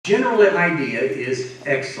general idea is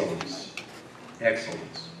excellence.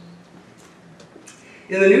 Excellence.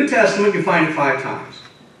 In the New Testament, you find it 5 times.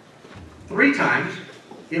 3 times,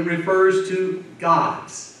 it refers to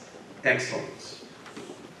God's excellence.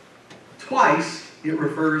 Twice, it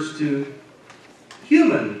refers to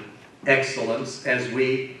human excellence as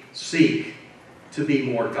we seek to be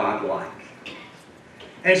more godlike.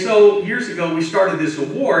 And so, years ago, we started this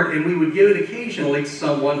award, and we would give it occasionally to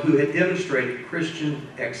someone who had demonstrated Christian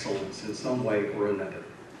excellence in some way or another.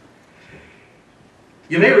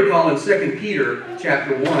 You may recall in 2 Peter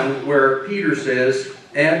chapter 1, where Peter says,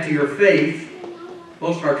 add to your faith,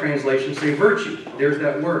 most of our translations say virtue. There's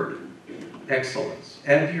that word, excellence.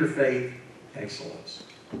 Add to your faith, excellence.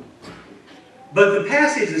 But the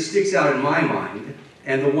passage that sticks out in my mind,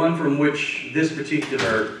 and the one from which this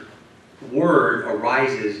particular word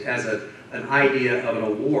arises as an idea of an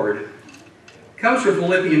award, comes from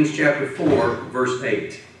Philippians chapter 4, verse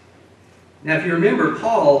 8. Now, if you remember,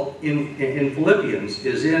 Paul in Philippians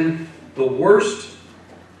is in the worst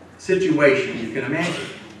situation you can imagine.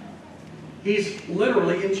 He's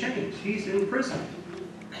literally in chains. He's in prison.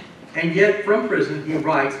 And yet, from prison, he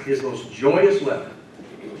writes his most joyous letter.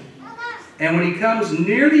 And when he comes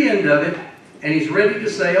near the end of it, and he's ready to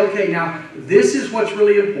say, okay, now, this is what's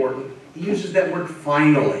really important, he uses that word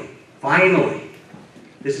finally. Finally.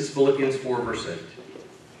 This is Philippians 4, verse 8.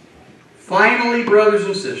 Finally, brothers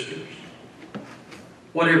and sisters,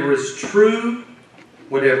 whatever is true,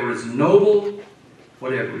 whatever is noble,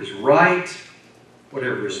 whatever is right,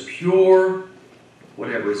 whatever is pure,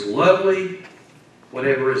 whatever is lovely,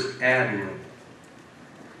 whatever is admirable.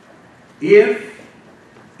 If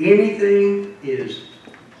anything is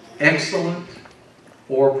excellent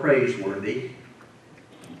or praiseworthy,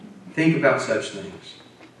 think about such things.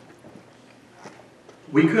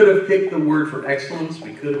 We could have picked the word for excellence.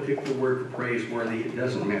 We could have picked the word for praiseworthy. It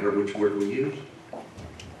doesn't matter which word we use.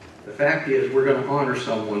 The fact is, we're going to honor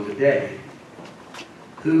someone today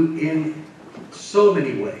who in so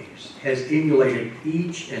many ways has emulated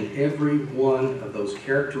each and every one of those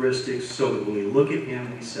characteristics so that when we look at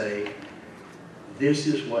him, we say, this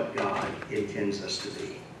is what God intends us to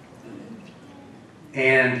be.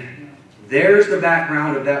 And there's the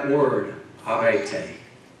background of that word, arete.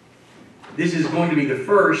 This is going to be the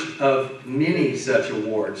first of many such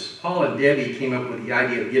awards. Paul and Debbie came up with the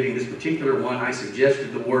idea of giving this particular one. I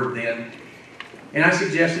suggested the word then. And I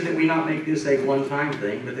suggested that we not make this a one-time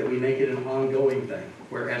thing, but that we make it an ongoing thing,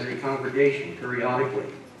 where as a congregation, periodically,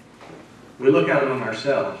 we look out among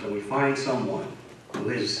ourselves and we find someone who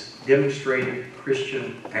has demonstrated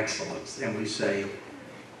Christian excellence, and we say,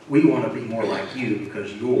 we want to be more like you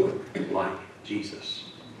because you're like Jesus.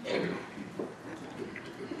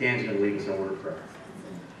 Dan's going to lead us in a word of prayer.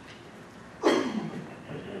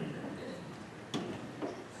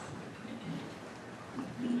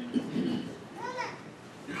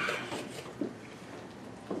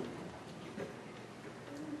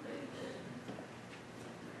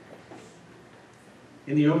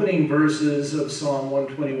 In the opening verses of Psalm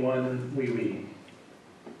 121, we read,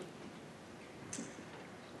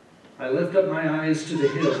 I lift up my eyes to the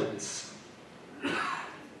hills.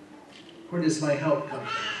 Where does my help come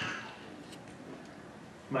from?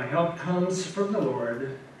 My help comes from the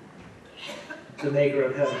Lord, the maker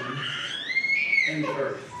of heaven and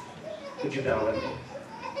earth. Would you bow with me?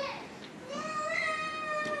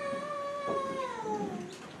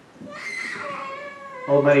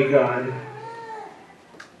 Almighty God,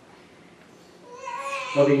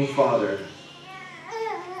 loving Father,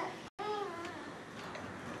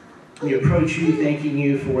 we approach you thanking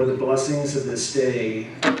you for the blessings of this day.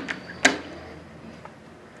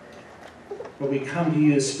 But we come to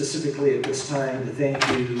you specifically at this time to thank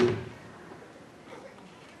you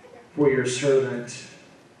for your servant,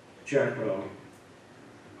 Jack Rowe,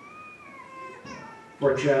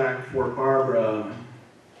 for Jack, for Barbara,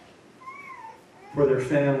 for their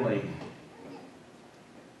family,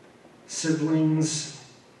 siblings,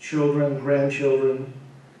 children, grandchildren,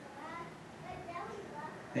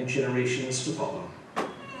 and generations to follow.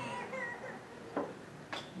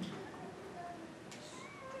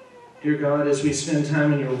 Dear God, as we spend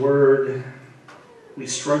time in your word, we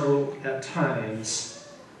struggle at times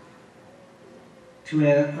to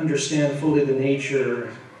understand fully the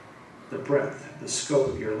nature, the breadth, the scope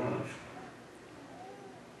of your love.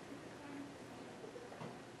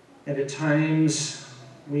 And at times,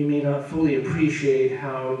 we may not fully appreciate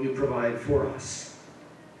how you provide for us.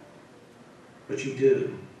 But you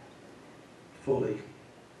do, fully.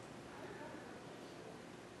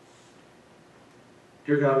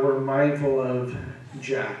 Dear God, we're mindful of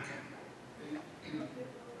Jack.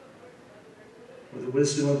 or the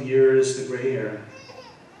wisdom of years, the gray hair,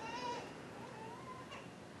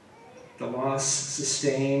 the loss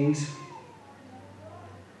sustained,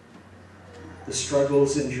 the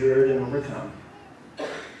struggles endured and overcome.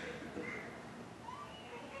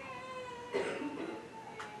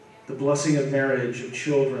 The blessing of marriage, of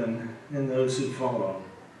children, and those who follow.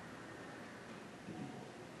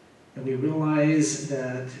 And we realize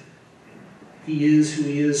that he is who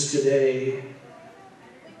he is today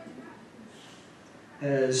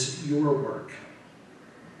as your work.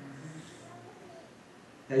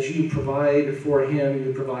 As you provide for him,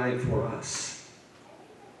 you provide for us.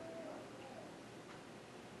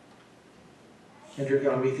 And dear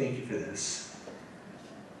God, we thank you for this.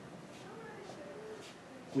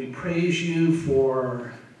 We praise you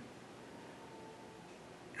for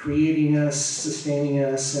creating us, sustaining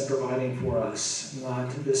us, and providing for us, not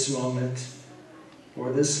this moment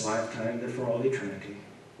or this lifetime, but for all eternity.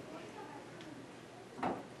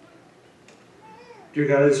 Dear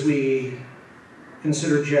God, as we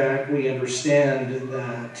consider Jack, we understand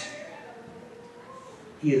that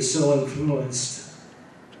he is so influenced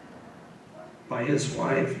by his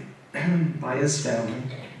wife, by his family.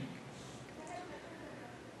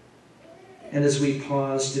 And as we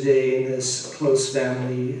pause today in this close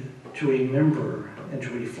family to remember and to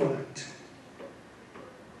reflect,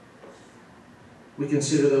 we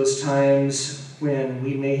consider those times when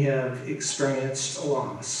we may have experienced a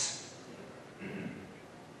loss.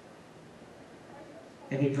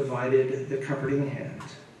 And he provided the comforting hand.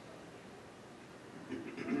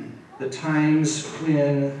 The times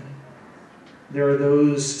when there are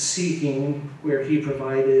those seeking, where he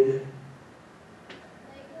provided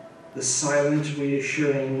the silent,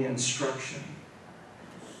 reassuring instruction.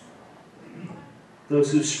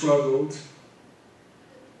 Those who struggled,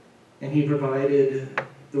 and he provided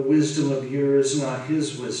the wisdom of yours, not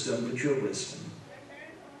his wisdom, but your wisdom.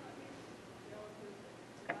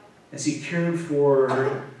 As he cared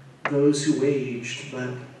for those who aged,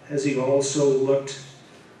 but as he also looked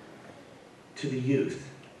to the youth,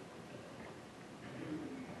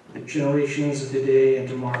 the generations of today and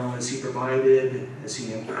tomorrow, as he provided, as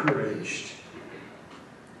he encouraged,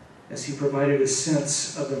 as he provided a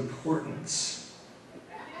sense of importance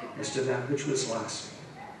as to that which was lasting.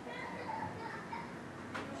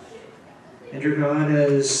 And dear God,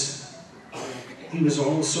 as he was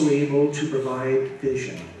also able to provide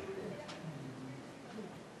vision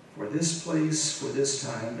for this place, for this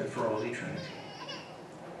time, but for all eternity.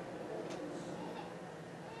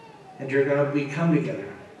 And dear God, we come together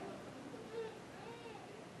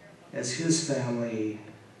as his family,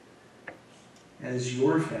 as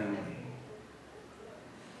your family,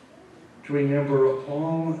 to remember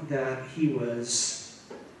all that he was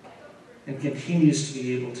and continues to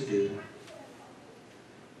be able to do.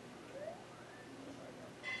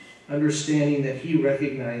 Understanding that he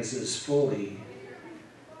recognizes fully,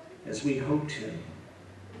 as we hope to,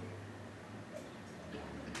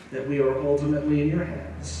 that we are ultimately in your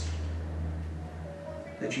hands,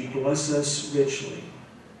 that you bless us richly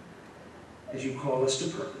as you call us to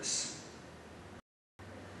purpose.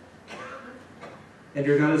 And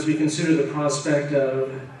dear God, as we consider the prospect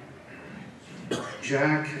of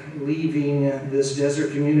Jack leaving this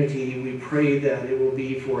desert community, we pray that it will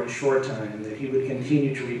be for a short time, that he would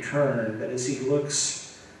continue to return, that as he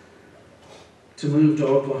looks to move to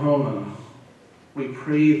Oklahoma, we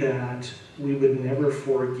pray that we would never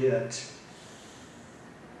forget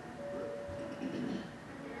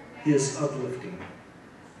his uplifting,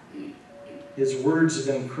 his words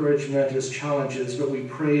of encouragement, his challenges, but we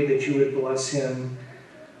pray that you would bless him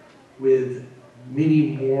with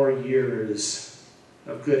many more years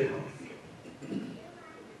of good health,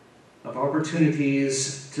 of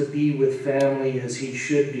opportunities to be with family as he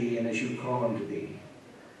should be and as you call him to be.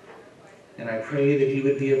 And I pray that he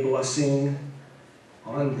would be a blessing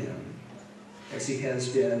on them as he has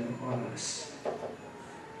been on us.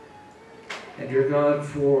 And dear God,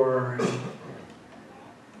 for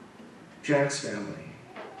Jack's family,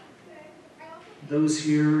 those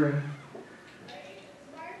here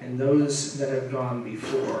and those that have gone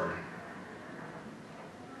before,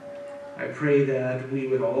 I pray that we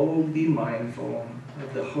would all be mindful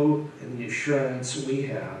of the hope and the assurance we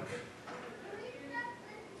have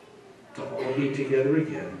to all be together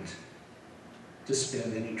again to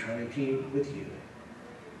spend an eternity with you.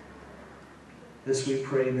 This we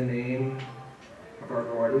pray in the name of our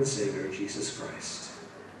Lord and Savior, Jesus Christ.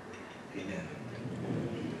 Amen.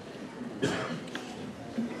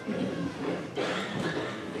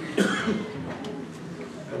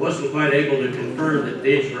 I wasn't quite able to confirm that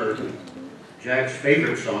these were Jack's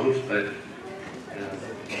favorite songs, but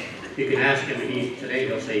You can ask him, and today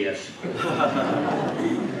he'll say yes.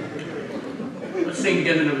 Let's sing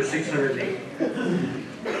together number 608.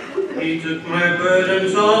 He took my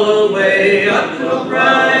burdens all away, up to a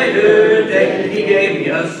brighter day. He gave me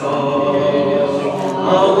a song,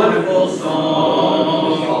 a wonderful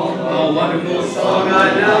song, a wonderful song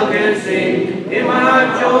I now can sing. In my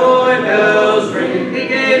heart joy bells ring. He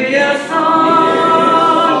gave me a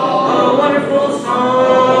song, a wonderful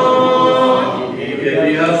song. He gave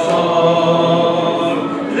me a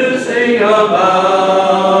song to sing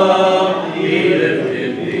about. He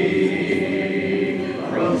lifted me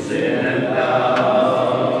from sin and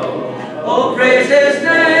doubt. Oh, praise His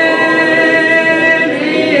name.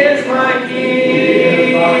 He is my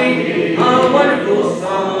King. A wonderful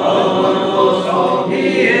song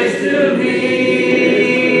He is to me.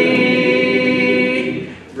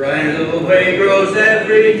 Brighter the way grows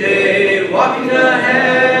every day, walking the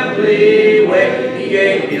heavenly way. He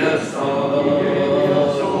gave me a song,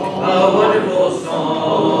 a wonderful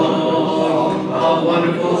song, a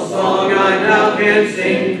wonderful song I now can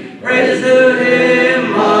sing. Praises to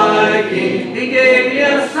Him, my King. He gave me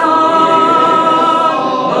a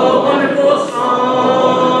song, a wonderful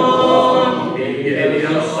song. He gave me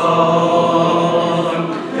a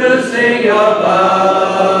song to sing about.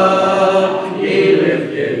 He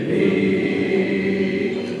lifted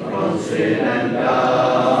me from sin and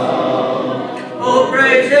doubt. Oh,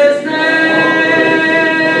 praise His name.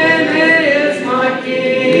 He is my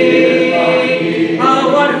King. A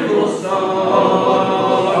wonderful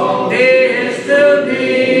song He is to me.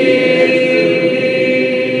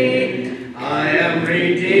 I am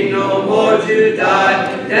redeemed, no more to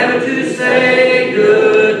die, never to say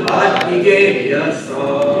goodbye. He gave me a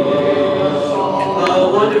song,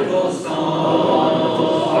 a wonderful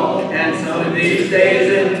song, and some of these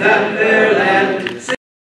days in that fair land,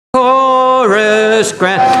 chorus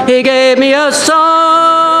grand. He gave me a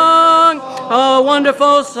song, a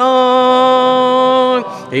wonderful song.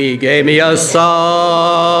 He gave me a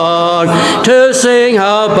song to sing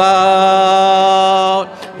about.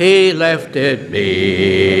 He lifted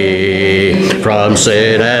me from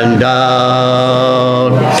sin and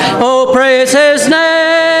doubt. Oh, praise His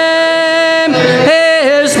name. He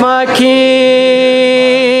is my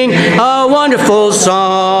King. A wonderful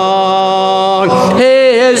song He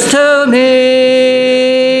is to me.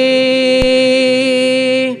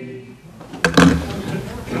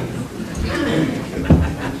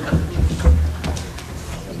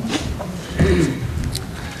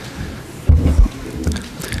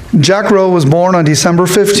 Jack Rowe was born on December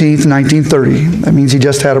 15th, 1930. That means he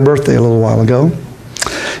just had a birthday a little while ago.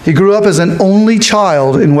 He grew up as an only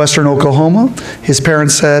child in western Oklahoma. His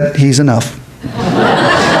parents said, "He's enough."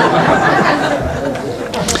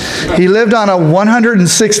 He lived on a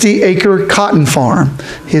 160-acre cotton farm.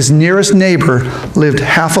 His nearest neighbor lived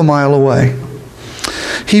half a mile away.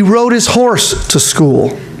 He rode his horse to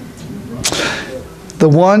school. The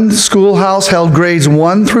one schoolhouse held grades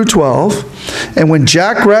 1 through 12. And when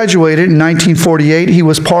Jack graduated in 1948, he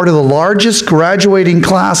was part of the largest graduating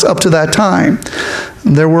class up to that time.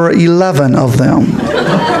 There were 11 of them.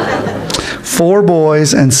 4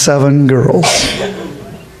 boys and 7 girls.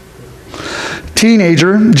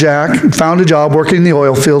 Teenager Jack found a job working in the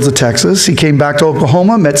oil fields of Texas. He came back to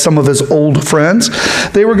Oklahoma, met some of his old friends.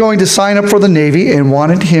 They were going to sign up for the Navy and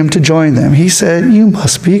wanted him to join them. He said, "You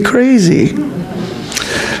must be crazy."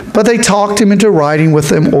 But they talked him into riding with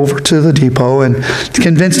them over to the depot and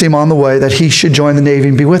convinced him on the way that he should join the Navy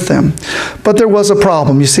and be with them. But there was a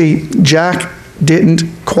problem. You see, Jack didn't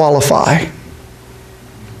qualify.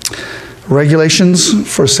 Regulations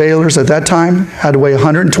for sailors at that time had to weigh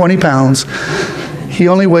 120 pounds. He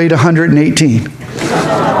only weighed 118.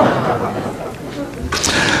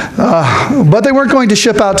 But they weren't going to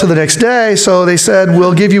ship out to the next day, so they said,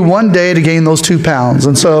 "We'll give you 1 day to gain those 2 pounds.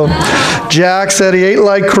 And so Jack said he ate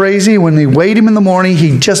like crazy. When they weighed him in the morning,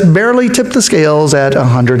 he just barely tipped the scales at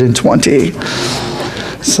 120.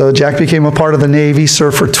 So Jack became a part of the Navy,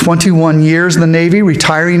 served for 21 years in the Navy,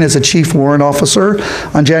 retiring as a chief warrant officer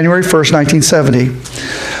on January 1st, 1970.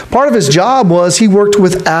 Part of his job was he worked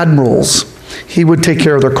with admirals. He would take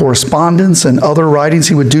care of their correspondence and other writings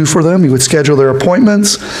he would do for them. He would schedule their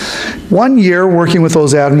appointments. 1 year working with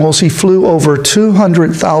those admirals, he flew over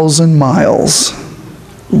 200,000 miles.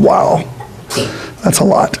 Wow, that's a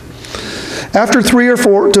lot. After 3 or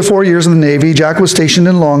 4 years in the Navy, Jack was stationed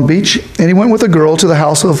in Long Beach, and he went with a girl to the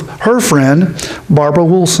house of her friend, Barbara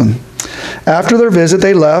Wilson. After their visit,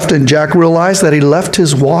 they left, and Jack realized that he left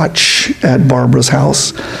his watch at Barbara's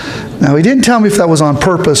house. Now, he didn't tell me if that was on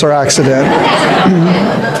purpose or accident.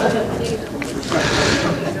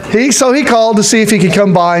 So he called to see if he could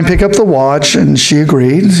come by and pick up the watch, and she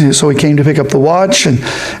agreed. So he came to pick up the watch and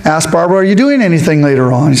asked Barbara, "Are you doing anything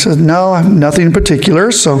later on?" He said, "No, nothing in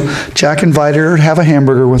particular." So Jack invited her to have a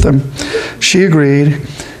hamburger with him. She agreed,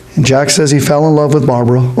 and Jack says he fell in love with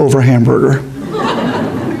Barbara over a hamburger.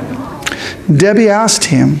 Debbie asked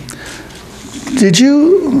him, "Did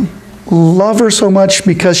you love her so much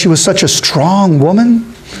because she was such a strong woman?"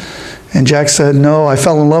 And Jack said, "No, I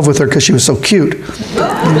fell in love with her because she was so cute.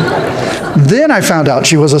 Then I found out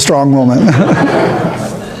she was a strong woman."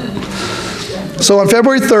 So on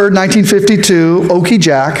February 3rd, 1952, Okie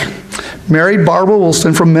Jack married Barbara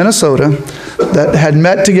Woolston from Minnesota that had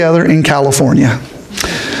met together in California.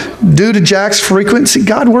 Due to Jack's frequency,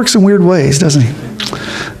 God works in weird ways, doesn't he?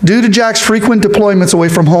 Due to Jack's frequent deployments away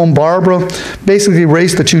from home, Barbara basically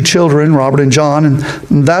raised the two children, Robert and John,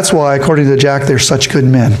 and that's why, according to Jack, they're such good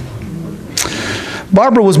men.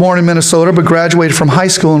 Barbara was born in Minnesota but graduated from high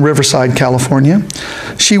school in Riverside, California.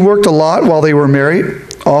 She worked a lot while they were married,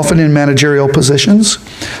 often in managerial positions.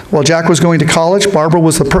 While Jack was going to college, Barbara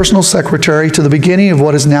was the personal secretary to the beginning of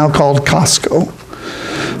what is now called Costco.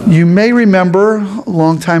 You may remember a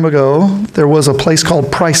long time ago, there was a place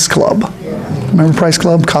called Price Club. Remember Price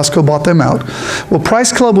Club? Costco bought them out. Well,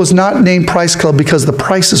 Price Club was not named Price Club because the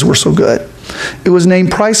prices were so good. It was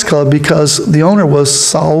named Price Club because the owner was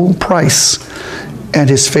Saul Price, and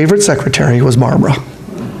his favorite secretary was Barbara.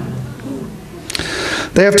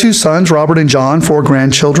 They have 2 sons, Robert and John, 4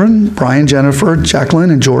 grandchildren, Brian, Jennifer, Jacqueline,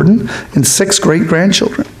 and Jordan, and 6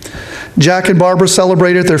 great-grandchildren. Jack and Barbara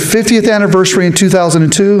celebrated their 50th anniversary in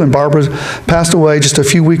 2002, and Barbara passed away just a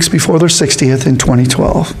few weeks before their 60th in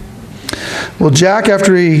 2012. Well, Jack,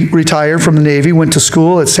 after he retired from the Navy, went to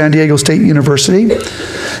school at San Diego State University.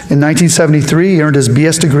 In 1973, he earned his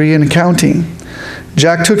BS degree in accounting.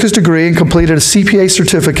 Jack took his degree and completed a CPA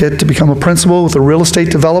certificate to become a principal with a real estate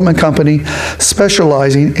development company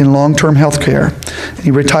specializing in long-term health care.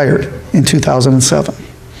 He retired in 2007.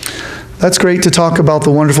 That's great to talk about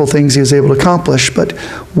the wonderful things he was able to accomplish, but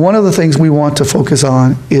one of the things we want to focus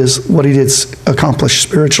on is what he did accomplish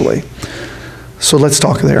spiritually. So let's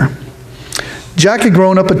talk there. Jack had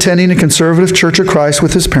grown up attending a conservative Church of Christ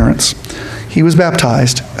with his parents. He was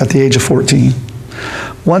baptized at the age of 14.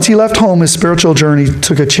 Once he left home, his spiritual journey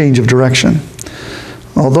took a change of direction.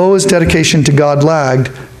 Although his dedication to God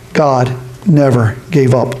lagged, God never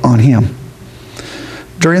gave up on him.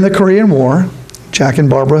 During the Korean War, Jack and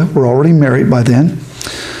Barbara were already married by then.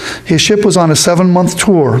 His ship was on a 7-month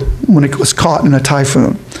tour when it was caught in a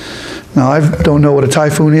typhoon. Now, I don't know what a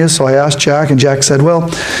typhoon is, so I asked Jack, and Jack said,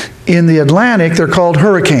 well, in the Atlantic, they're called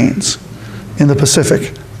hurricanes. In the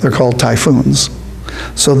Pacific, they're called typhoons.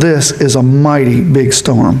 So this is a mighty big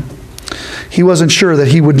storm. He wasn't sure that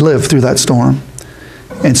he would live through that storm.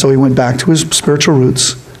 And so he went back to his spiritual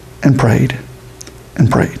roots and prayed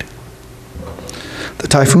and prayed. The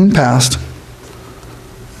typhoon passed,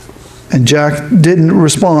 and Jack didn't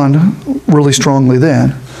respond really strongly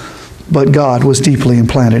then, but God was deeply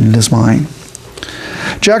implanted in his mind.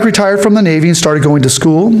 Jack retired from the Navy and started going to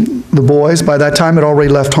school. The boys, by that time, had already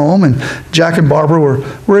left home, and Jack and Barbara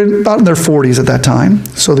were about in their 40s at that time,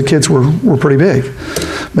 so the kids were pretty big.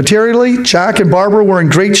 Materially, Jack and Barbara were in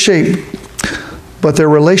great shape, but their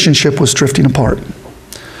relationship was drifting apart.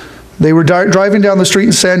 They were driving down the street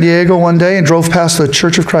in San Diego one day and drove past the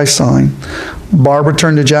Church of Christ sign. Barbara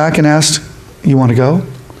turned to Jack and asked, "You want to go?"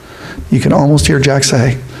 You can almost hear Jack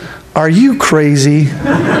say, "Are you crazy?"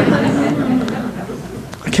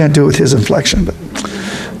 I can't do it with his inflection, but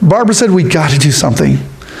Barbara said, "We got to do something."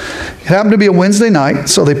 It happened to be a Wednesday night,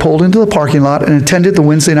 so they pulled into the parking lot and attended the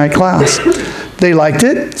Wednesday night class. They liked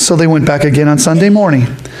it, so they went back again on Sunday morning,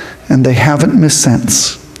 and they haven't missed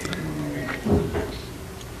since.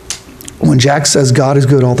 When Jack says God is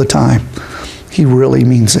good all the time, he really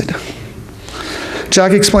means it.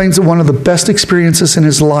 Jack explains that one of the best experiences in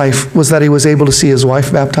his life was that he was able to see his wife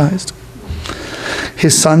baptized,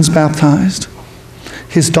 his sons baptized,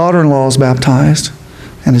 his daughter-in-laws baptized,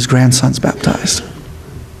 and his grandsons baptized.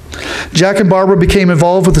 Jack and Barbara became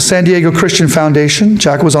involved with the San Diego Christian Foundation.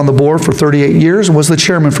 Jack was on the board for 38 years and was the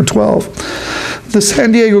chairman for 12. The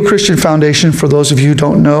San Diego Christian Foundation, for those of you who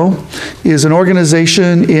don't know, is an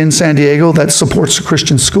organization in San Diego that supports a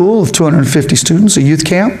Christian school of 250 students, a youth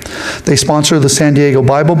camp. They sponsor the San Diego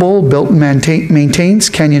Bible Bowl, built and maintains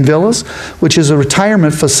Canyon Villas, which is a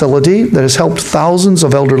retirement facility that has helped thousands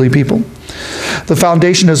of elderly people. The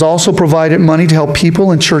foundation has also provided money to help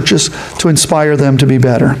people and churches to inspire them to be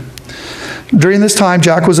better. During this time,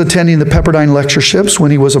 Jack was attending the Pepperdine lectureships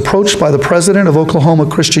when he was approached by the president of Oklahoma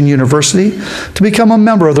Christian University to become a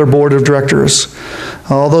member of their board of directors.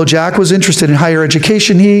 Although Jack was interested in higher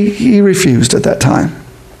education, he refused at that time.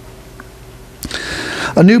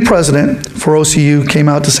 A new president for OCU came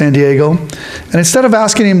out to San Diego, and instead of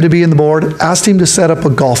asking him to be in the board, asked him to set up a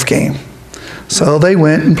golf game. So they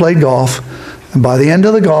went and played golf, and by the end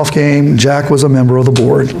of the golf game, Jack was a member of the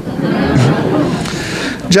board.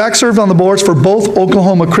 Jack served on the boards for both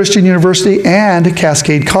Oklahoma Christian University and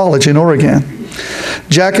Cascade College in Oregon.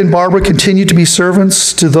 Jack and Barbara continued to be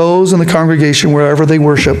servants to those in the congregation wherever they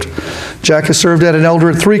worshiped. Jack has served as an elder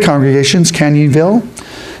at 3 congregations, Canyonville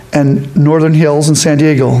and Northern Hills in San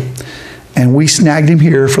Diego. And we snagged him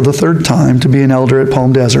here for the 3rd time to be an elder at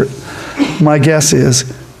Palm Desert. My guess is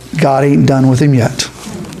God ain't done with him yet.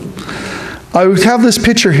 I have this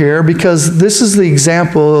picture here because this is the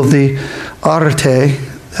example of the arete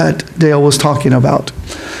that Dale was talking about.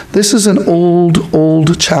 This is an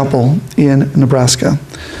old chapel in Nebraska.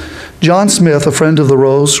 John Smith, a friend of the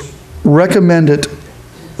Rose, recommended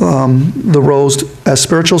the Rose as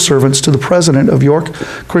spiritual servants to the president of York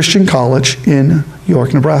Christian College in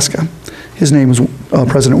York, Nebraska. His name is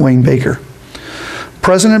President Wayne Baker.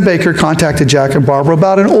 President Baker contacted Jack and Barbara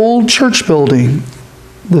about an old church building,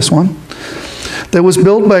 this one, that was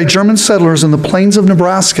built by German settlers in the plains of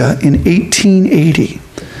Nebraska in 1880.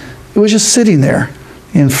 It was just sitting there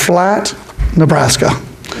in flat Nebraska,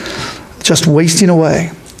 just wasting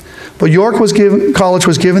away. But York College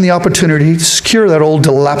was given the opportunity to secure that old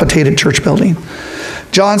dilapidated church building.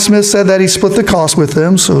 John Smith said that he split the cost with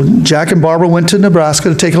them, so Jack and Barbara went to Nebraska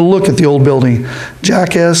to take a look at the old building.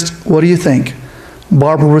 Jack asked, "What do you think?"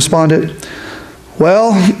 Barbara responded,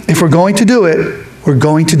 "Well, if we're going to do it, we're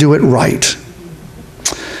going to do it right."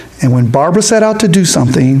 And when Barbara set out to do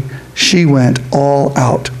something, she went all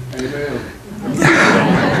out.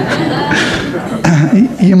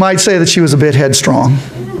 You might say that she was a bit headstrong.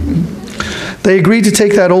 They agreed to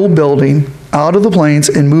take that old building out of the plains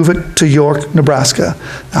and move it to York, Nebraska.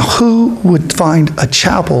 Now, who would find a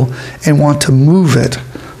chapel and want to move it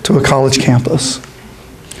to a college campus?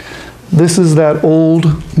 This is that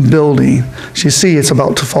old building. You see, it's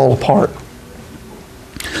about to fall apart.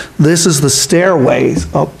 This is the stairways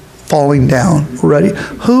up, falling down. Ready?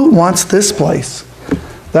 Who wants this place?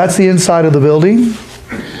 That's the inside of the building,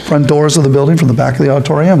 front doors of the building from the back of the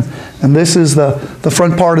auditorium. And this is the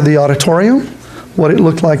front part of the auditorium, what it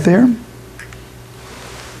looked like there.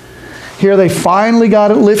 Here they finally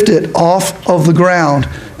got it lifted off of the ground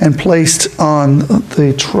and placed on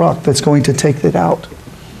the truck that's going to take it out.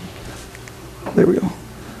 There we go.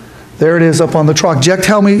 There it is up on the truck. Jack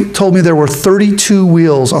told me there were 32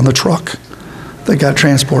 wheels on the truck that got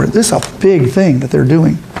transported. This is a big thing that they're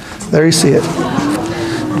doing. There you see it.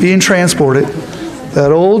 Being transported.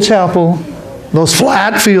 That old chapel, those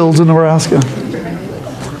flat fields in Nebraska.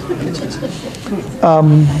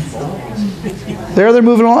 There they're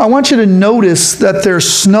moving on. I want you to notice that there's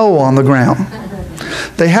snow on the ground.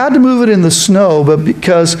 They had to move it in the snow, but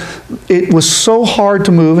because it was so hard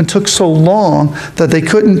to move and took so long that they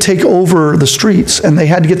couldn't take over the streets and they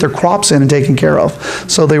had to get their crops in and taken care of.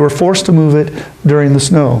 So they were forced to move it during the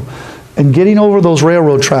snow. And getting over those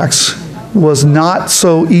railroad tracks was not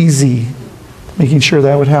so easy, making sure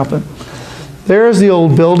that would happen. There's the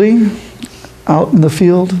old building out in the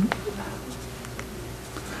field.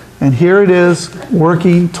 And here it is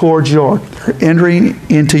working towards York. They're entering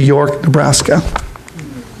into York, Nebraska.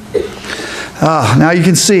 Now you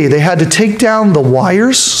can see they had to take down the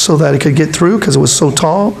wires so that it could get through because it was so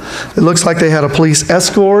tall. It looks like they had a police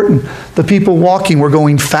escort and the people walking were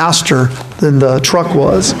going faster than the truck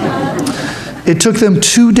was. It took them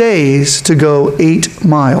 2 days to go 8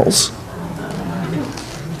 miles.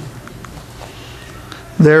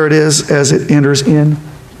 There it is as it enters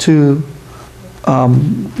into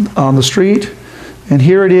on the street. And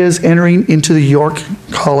here it is entering into the York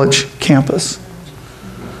College campus.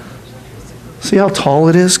 See how tall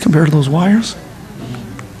it is compared to those wires?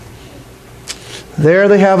 There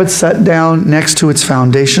they have it set down next to its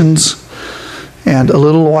foundations. And a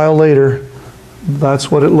little while later,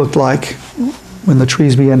 that's what it looked like when the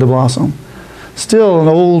trees began to blossom. Still an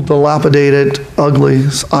old, dilapidated, ugly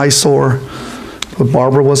eyesore, but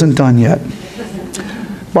Barbara wasn't done yet.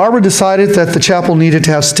 Barbara decided that the chapel needed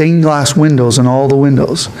to have stained glass windows in all the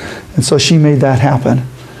windows. And so she made that happen.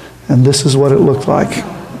 And this is what it looked like.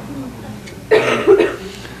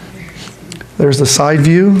 There's the side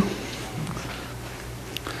view,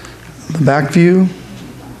 the back view.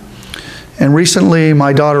 And recently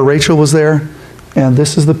my daughter Rachel was there, and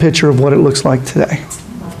this is the picture of what it looks like today,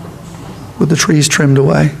 with the trees trimmed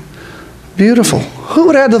away. Beautiful. Who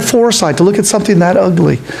would have the foresight to look at something that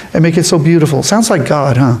ugly and make it so beautiful? Sounds like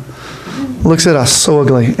God, huh? Looks at us so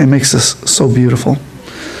ugly and makes us so beautiful.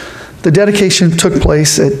 The dedication took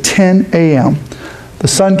place at 10 a.m. The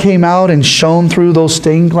sun came out and shone through those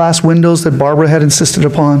stained glass windows that Barbara had insisted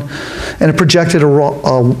upon, and it projected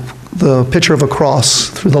the picture of a cross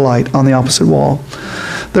through the light on the opposite wall.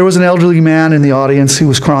 There was an elderly man in the audience who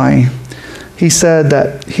was crying. He said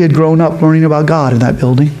that he had grown up learning about God in that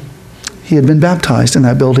building. He had been baptized in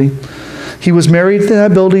that building. He was married in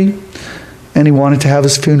that building, and he wanted to have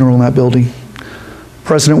his funeral in that building.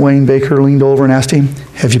 President Wayne Baker leaned over and asked him,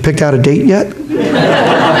 "Have you picked out a date yet?"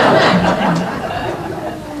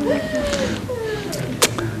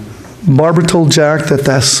 Barbara told Jack that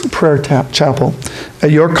this prayer chapel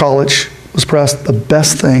at York College was perhaps the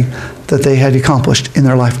best thing that they had accomplished in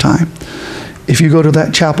their lifetime. If you go to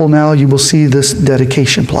that chapel now, you will see this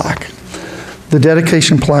dedication plaque. The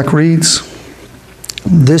dedication plaque reads,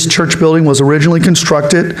 "This church building was originally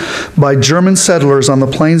constructed by German settlers on the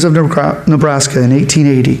plains of Nebraska in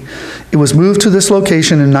 1880. It was moved to this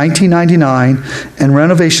location in 1999, and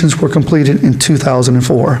renovations were completed in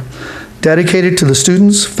 2004. Dedicated to the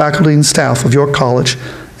students, faculty, and staff of York College,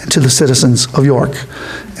 and to the citizens of York."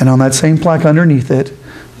 And on that same plaque underneath it,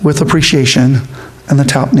 with appreciation, and the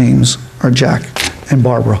top names are Jack and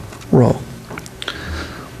Barbara Rowe.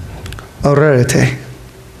 Aurerete.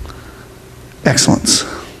 Excellence.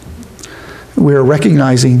 We are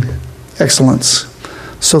recognizing excellence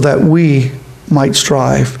so that we might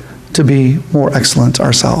strive to be more excellent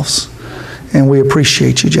ourselves. And we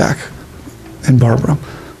appreciate you, Jack and Barbara,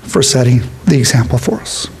 for setting the example for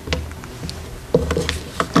us.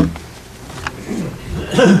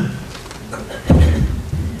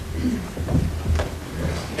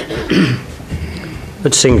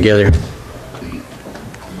 Let's sing together.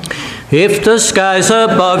 If the skies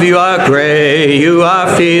above you are gray, you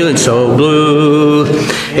are feeling so blue.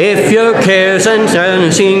 If your cares and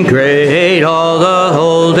concerns seem great all the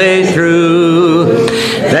whole day through,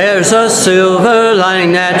 there's a silver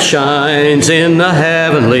lining that shines in the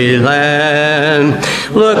heavenly land.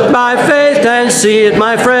 Look by faith and see it,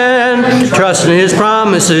 my friend, trust in his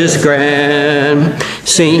promises grand.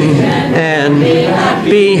 Sing and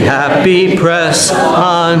be happy, press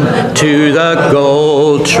on to the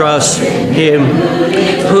goal. Trust him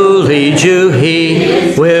who leads you,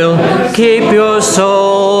 he will keep your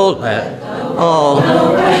soul. Let all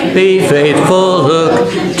be faithful,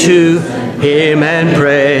 look to him and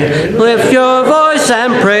pray. Lift your voice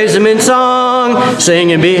and praise him in song.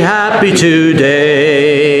 Sing and be happy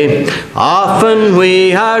today. Often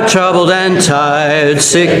we are troubled and tired,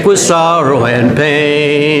 sick with sorrow and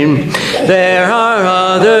pain. There are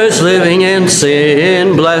others living in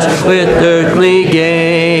sin, blessed with earthly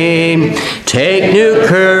gain. Take new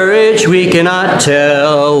courage, we cannot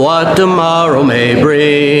tell what tomorrow may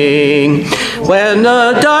bring. When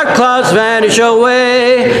the dark clouds vanish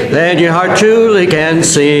away, then your heart truly can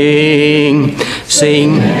sing.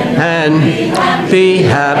 Sing and be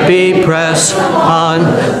happy, press on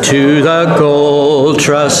to the goal.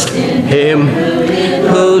 Trust him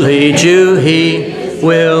who leads you, he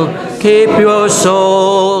will keep your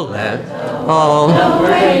soul. Let all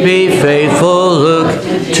be faithful, look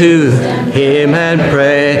to him and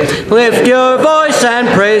pray. Lift your voice and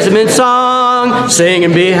praise him in song. Sing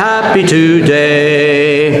and be happy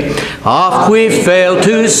today. Oft we fail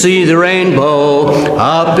to see the rainbow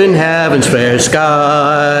up in heaven's fair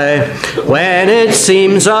sky, when it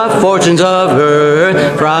seems our fortunes of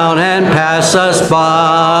earth frown and pass us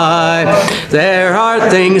by. There are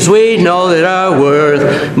things we know that are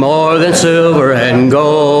worth more than silver and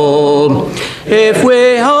gold. If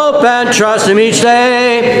we hope and trust him each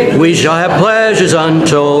day, we shall have pleasures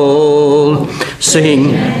untold.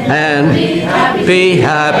 Sing and be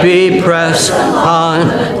happy, press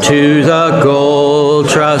on to the goal.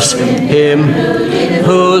 Trust him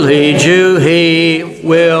who leads you, he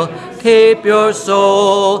will keep your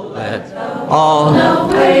soul. Let all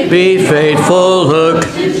be faithful, look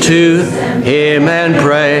to him and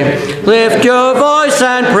pray. Lift your voice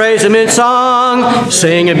and praise him in song.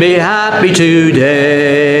 Sing and be happy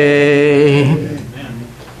today.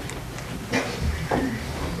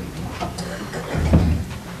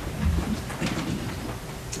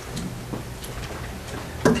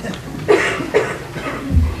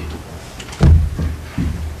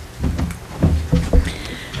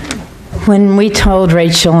 When we told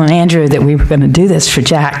Rachel and Andrew that we were going to do this for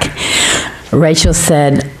Jack, Rachel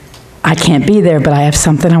said, "I can't be there, but I have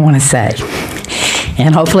something I want to say.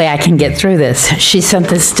 And hopefully I can get through this." She sent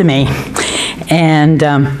this to me, and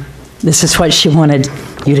this is what she wanted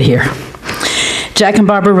you to hear. Jack and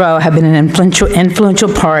Barbara Rowe have been an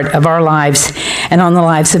influential part of our lives and on the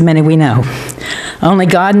lives of many we know. Only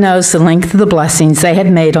God knows the length of the blessings they have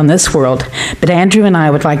made on this world, but Andrew and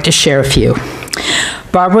I would like to share a few.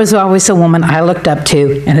 Barbara was always a woman I looked up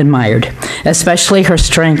to and admired, especially her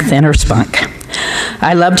strength and her spunk.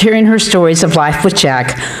 I loved hearing her stories of life with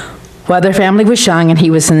Jack, while their family was young and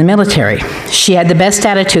he was in the military. She had the best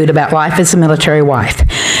attitude about life as a military wife.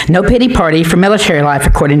 No pity party for military life,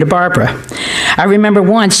 according to Barbara. I remember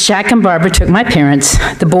once Jack and Barbara took my parents,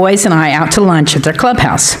 the boys, and I out to lunch at their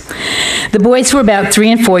clubhouse. The boys were about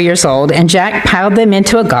 3 and 4 years old, and Jack piled them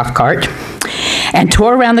into a golf cart and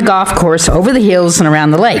tore around the golf course, over the hills, and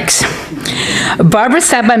around the lakes. Barbara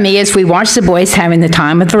sat by me as we watched the boys having the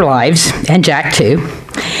time of their lives, and Jack too.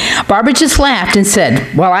 Barbara just laughed and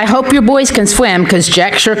said, "Well, I hope your boys can swim, because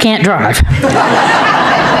Jack sure can't drive."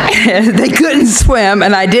 They couldn't swim,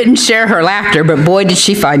 and I didn't share her laughter, but boy, did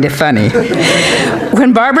she find it funny.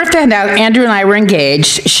 When Barbara found out Andrew and I were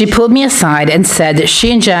engaged, she pulled me aside and said that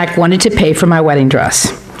she and Jack wanted to pay for my wedding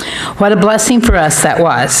dress. What a blessing for us that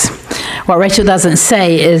was. What Rachel doesn't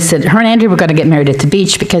say is that her and Andrew were going to get married at the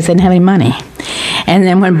beach because they didn't have any money. And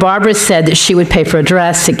then when Barbara said that she would pay for a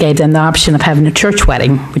dress, it gave them the option of having a church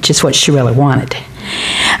wedding, which is what she really wanted.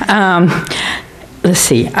 Let's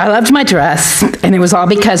see, I loved my dress, and it was all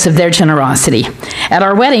because of their generosity. At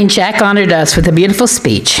our wedding, Jack honored us with a beautiful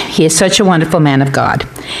speech. He is such a wonderful man of God.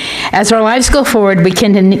 As our lives go forward, we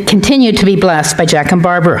can continue to be blessed by Jack and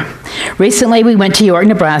Barbara. Recently, we went to York,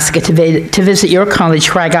 Nebraska to visit York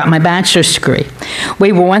College, where I got my bachelor's degree.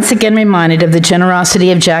 We were once again reminded of the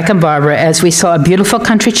generosity of Jack and Barbara as we saw a beautiful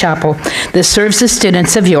country chapel that serves the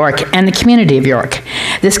students of York and the community of York.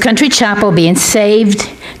 This country chapel being saved,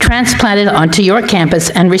 transplanted onto York campus,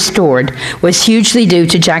 and restored was hugely due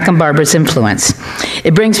to Jack and Barbara's influence.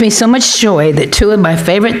 It brings me so much joy that two of my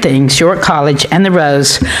favorite things, York College and the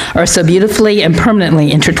Rose, are so beautifully and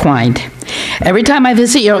permanently intertwined. Every time I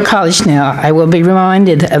visit York College now, I will be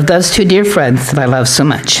reminded of those two dear friends that I love so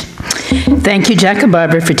much. Thank you, Jack and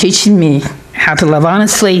Barbara, for teaching me how to love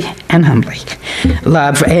honestly and humbly.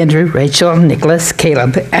 Love for Andrew, Rachel, Nicholas,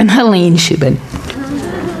 Caleb, and Helene Shubin.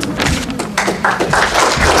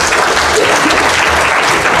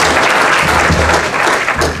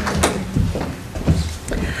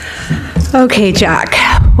 Okay, Jack,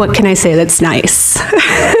 what can I say that's nice?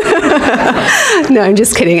 No, I'm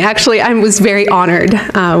just kidding. Actually, I was very honored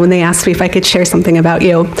when they asked me if I could share something about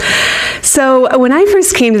you. So when I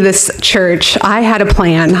first came to this church, I had a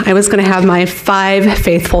plan. I was going to have my 5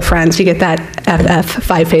 faithful friends. You get that, FF,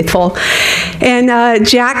 5 faithful. And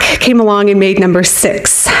Jack came along and made number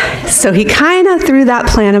 6. So he kind of threw that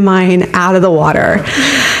plan of mine out of the water.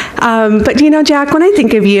 But you know, Jack, when I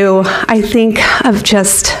think of you, I think of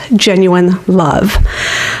just genuine love.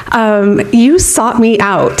 You sought me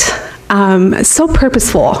out. So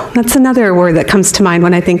purposeful. That's another word that comes to mind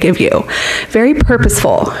when I think of you. Very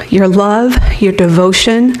purposeful. Your love, your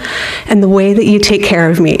devotion, and the way that you take care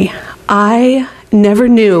of me. I never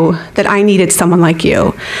knew that I needed someone like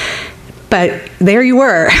you. But there you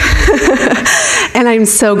were. And I'm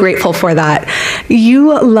so grateful for that.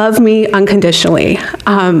 You love me unconditionally.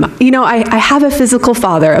 You know, I have a physical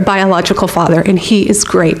father, a biological father, and he is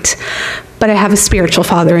great. But I have a spiritual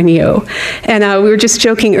father in you. And we were just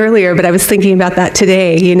joking earlier, but I was thinking about that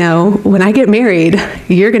today. You know, when I get married,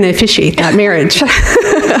 you're going to officiate that marriage.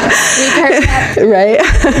 Right?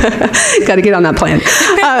 Got to get on that plan.